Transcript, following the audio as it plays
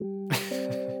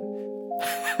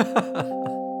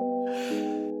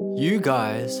You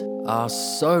guys are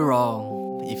so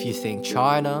wrong if you think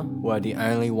China were the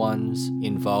only ones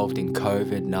involved in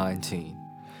COVID-19.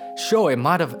 Sure, it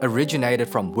might have originated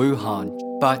from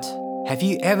Wuhan, but have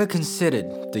you ever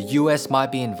considered the US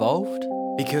might be involved?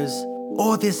 Because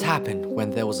all this happened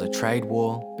when there was a trade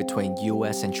war between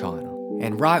US and China.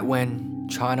 And right when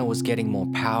China was getting more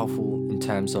powerful in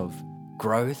terms of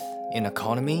growth in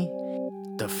economy,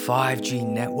 the 5G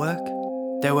network,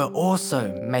 they were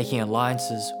also making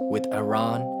alliances with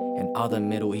Iran and other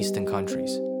Middle Eastern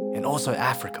countries, and also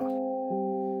Africa.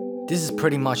 This is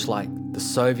pretty much like the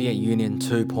Soviet Union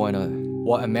 2.0,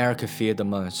 what America feared the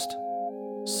most.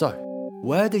 So,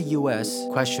 were the US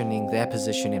questioning their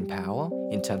position in power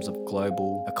in terms of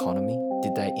global economy?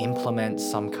 Did they implement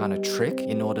some kind of trick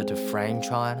in order to frame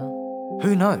China?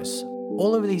 Who knows?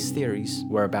 All of these theories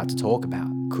we're about to talk about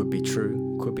could be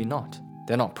true, could be not.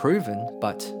 They're not proven,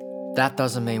 but that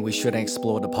doesn't mean we shouldn't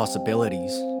explore the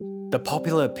possibilities. The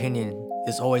popular opinion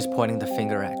is always pointing the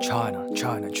finger at China,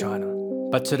 China, China.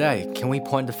 But today, can we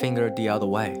point the finger the other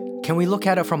way? Can we look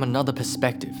at it from another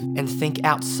perspective and think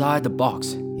outside the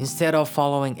box instead of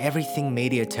following everything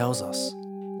media tells us?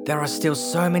 There are still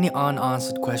so many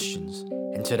unanswered questions,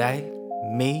 and today,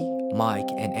 me, Mike,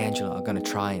 and Angela are going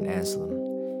to try and answer them.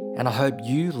 And I hope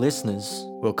you, listeners,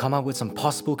 will come up with some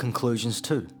possible conclusions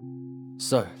too.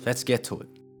 So, let's get to it.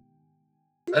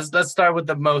 Let's start with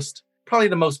probably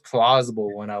the most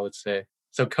plausible one, I would say.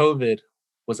 So COVID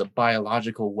was a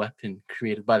biological weapon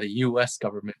created by the US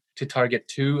government to target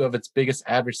two of its biggest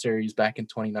adversaries back in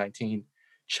 2019,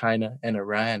 China and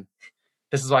Iran.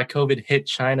 This is why COVID hit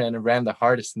China and Iran the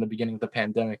hardest in the beginning of the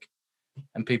pandemic,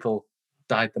 and people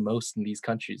died the most in these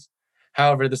countries.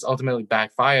 However, this ultimately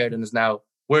backfired and is now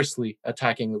worsely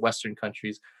attacking the Western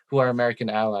countries who are American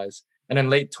allies. And in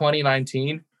late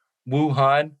 2019,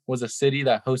 Wuhan was a city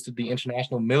that hosted the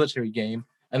International Military Game,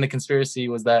 and the conspiracy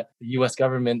was that the US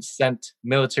government sent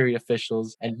military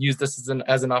officials and used this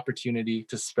as an opportunity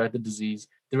to spread the disease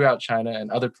throughout China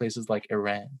and other places like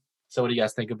Iran. So what do you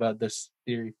guys think about this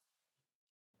theory?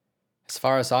 As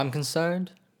far as I'm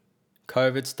concerned,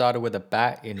 COVID started with a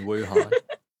bat in Wuhan.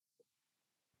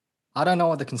 I don't know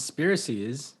what the conspiracy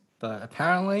is, but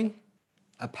apparently,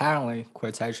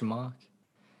 quotation mark,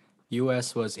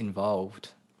 US was involved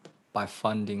by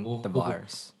funding the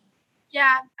virus.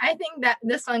 Yeah, I think that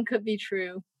this one could be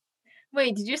true.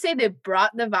 Wait, did you say they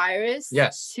brought the virus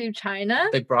to China?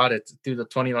 They brought it through the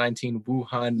 2019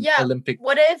 Wuhan Olympic.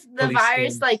 What if the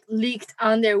virus leaked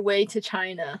on their way to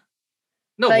China?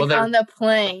 No, on the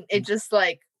plane, it just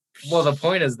Well, the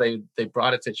point is they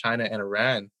brought it to China and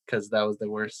Iran because that was the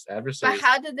worst adversary. But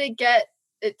how did they get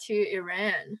it to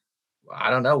Iran? I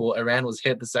don't know. Well, Iran was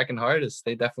hit the second hardest.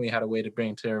 They definitely had a way to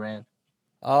bring it to Iran.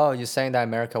 Oh, you're saying that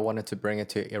America wanted to bring it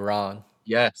to Iran?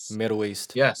 Yes. Middle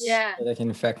East. Yes. Yeah. So they can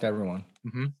infect everyone.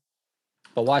 Mm-hmm.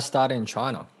 But why start in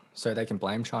China? So they can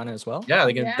blame China as well? Yeah,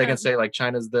 they can say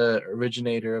China's the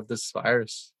originator of this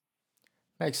virus.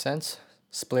 Makes sense.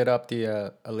 Split up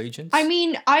the allegiance. I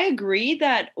mean, I agree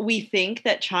that we think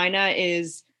that China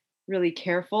is really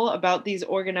careful about these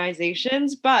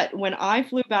organizations, but when I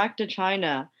flew back to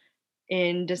China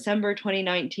in December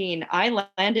 2019, I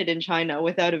landed in China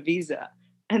without a visa,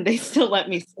 and they still let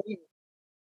me stay.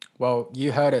 Well,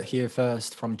 you heard it here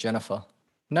first from Jennifer.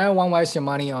 No one waste your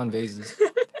money on visas.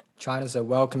 China's a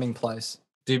welcoming place.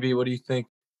 DB, what do you think?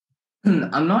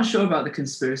 I'm not sure about the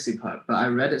conspiracy part, but I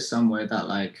read it somewhere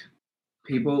that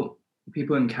people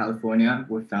in California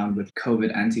were found with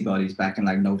COVID antibodies back in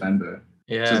November.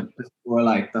 Yeah. So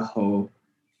before the whole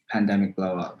pandemic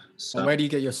blow up. So And where do you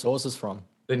get your sources from?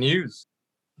 The news.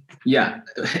 Yeah,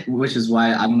 which is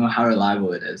why I don't know how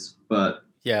reliable it is, but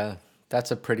yeah,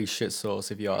 that's a pretty shit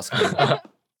source if you ask me. All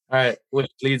right,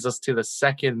 which leads us to the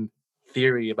second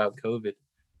theory about COVID.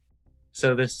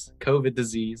 So this COVID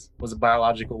disease was a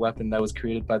biological weapon that was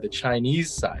created by the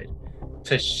Chinese side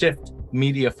to shift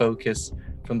media focus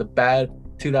from the bad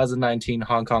 2019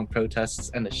 Hong Kong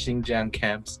protests and the Xinjiang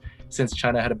camps, since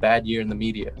China had a bad year in the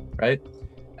media, right?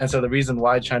 And so the reason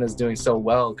why China's doing so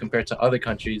well compared to other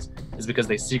countries is because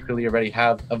they secretly already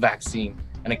have a vaccine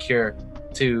and a cure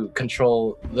to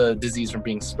control the disease from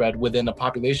being spread within a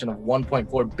population of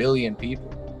 1.4 billion people,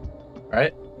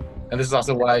 right? And this is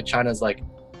also why China's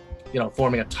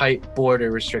forming a tight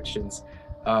border restrictions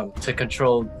to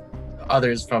control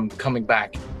others from coming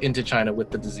back into China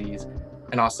with the disease,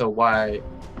 and also why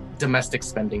domestic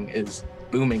spending is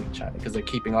booming in China because they're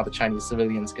keeping all the Chinese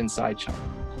civilians inside China.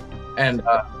 And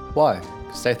why?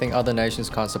 Because they think other nations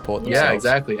can't support themselves. Yeah,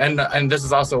 exactly. And this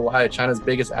is also why China's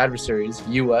biggest adversaries,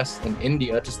 US and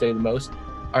India to say the most,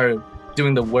 are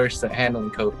doing the worst at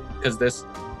handling COVID, because this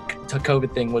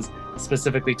COVID thing was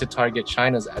specifically to target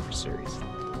China's adversaries.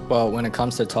 Well, when it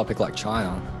comes to a topic like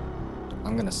China,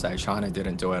 I'm going to say China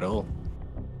didn't do it at all.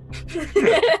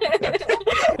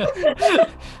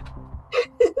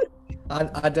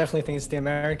 I definitely think it's the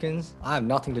Americans. I have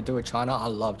nothing to do with China. I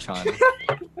love China.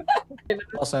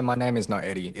 Also, my name is not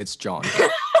Eddie, it's John.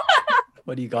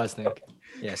 What do you guys think?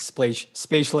 Yeah,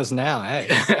 speechless now, hey?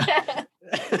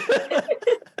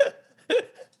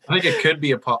 I think it could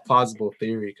be a plausible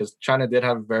theory, because China did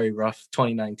have a very rough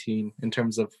 2019 in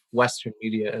terms of Western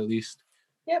media, at least.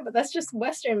 Yeah, but that's just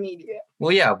Western media.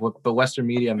 Well, yeah, but Western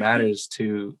media matters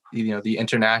to, the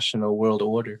international world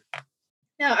order.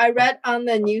 Now, I read on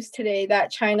the news today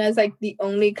that China is like the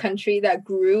only country that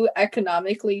grew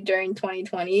economically during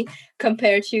 2020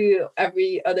 compared to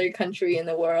every other country in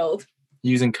the world.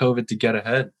 Using COVID to get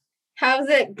ahead. How's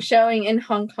it showing in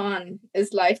Hong Kong?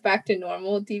 Is life back to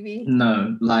normal, DB?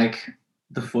 No, like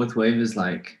the fourth wave is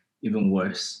like even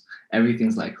worse.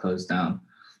 Everything's like closed down.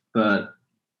 But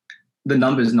the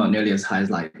number is not nearly as high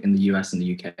as like in the US and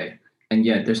the UK. And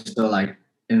yet they're still like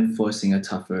enforcing a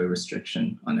tougher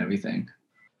restriction on everything.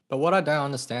 But what I don't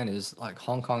understand is like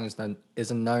Hong Kong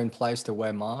is a known place to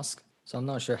wear masks. So I'm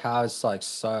not sure how it's like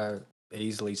so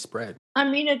easily spread. I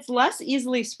mean, it's less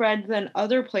easily spread than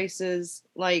other places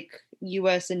like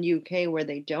US and UK where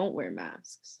they don't wear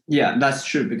masks. Yeah, that's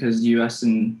true, because US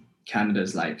and Canada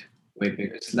is like way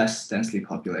bigger. It's less densely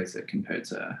populated compared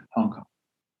to Hong Kong.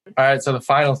 All right, so the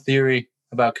final theory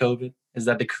about COVID is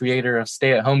that the creator of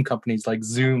stay-at-home companies like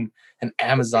Zoom and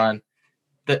Amazon,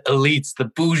 the elites, the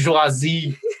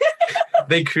bourgeoisie,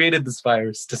 they created this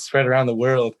virus to spread around the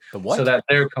world. The what? So that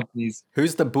their companies...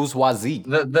 Who's the bourgeoisie?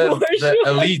 The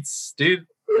elites, dude.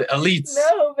 The elites.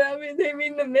 No, but I mean, they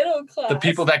mean the middle class. The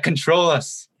people that control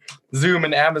us. Zoom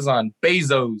and Amazon,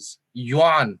 Bezos,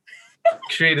 Yuan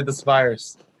created this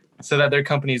virus so that their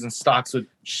companies and stocks would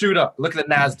shoot up. Look at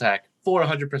the NASDAQ,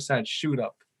 400% shoot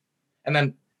up. And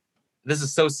then this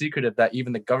is so secretive that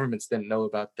even the governments didn't know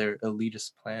about their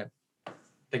elitist plan.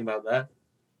 Think about that.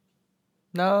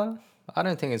 No, I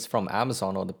don't think it's from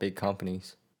Amazon or the big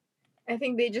companies. I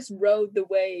think they just rode the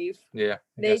wave. Yeah.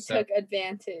 They took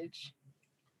advantage.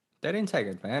 They didn't take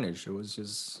advantage. It was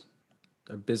just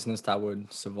a business that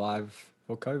would survive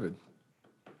for COVID.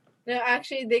 No,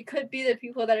 actually, they could be the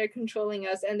people that are controlling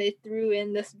us, and they threw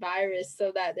in this virus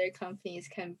so that their companies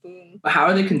can boom. But how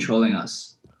are they controlling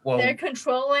us? Well, They're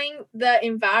controlling the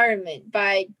environment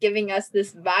by giving us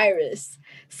this virus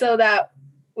so that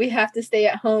we have to stay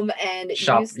at home and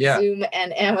Shop, use yeah. Zoom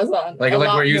and Amazon. like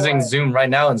we're using Zoom right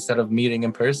now instead of meeting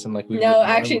in person. Like we. No,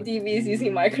 actually, DB is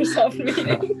using Microsoft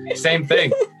Meeting. Same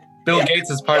thing. Bill Gates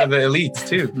is part of the elites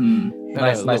too.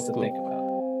 Nice to look, think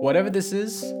about. Whatever this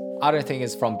is, I don't think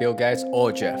it's from Bill Gates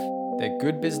or Jeff. They're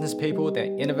good business people, they're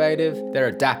innovative, they're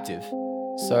adaptive.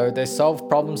 So they solve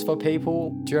problems for people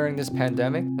during this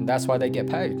pandemic, and that's why they get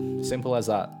paid. Simple as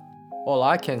that. All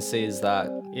I can see is that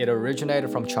it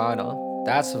originated from China.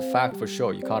 That's a fact for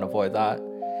sure, you can't avoid that.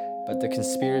 But the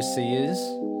conspiracy is,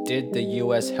 did the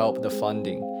US help the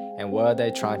funding? And were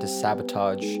they trying to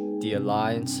sabotage the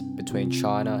alliance between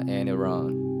China and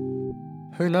Iran?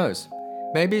 Who knows?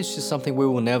 Maybe it's just something we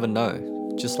will never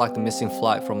know, just like the missing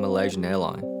flight from Malaysian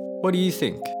Airlines. What do you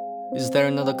think? Is there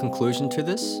another conclusion to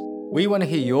this? We want to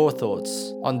hear your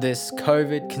thoughts on this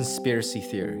COVID conspiracy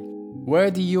theory.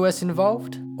 Were the US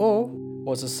involved, or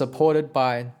was it supported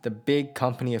by the big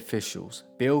company officials,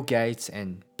 Bill Gates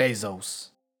and Bezos?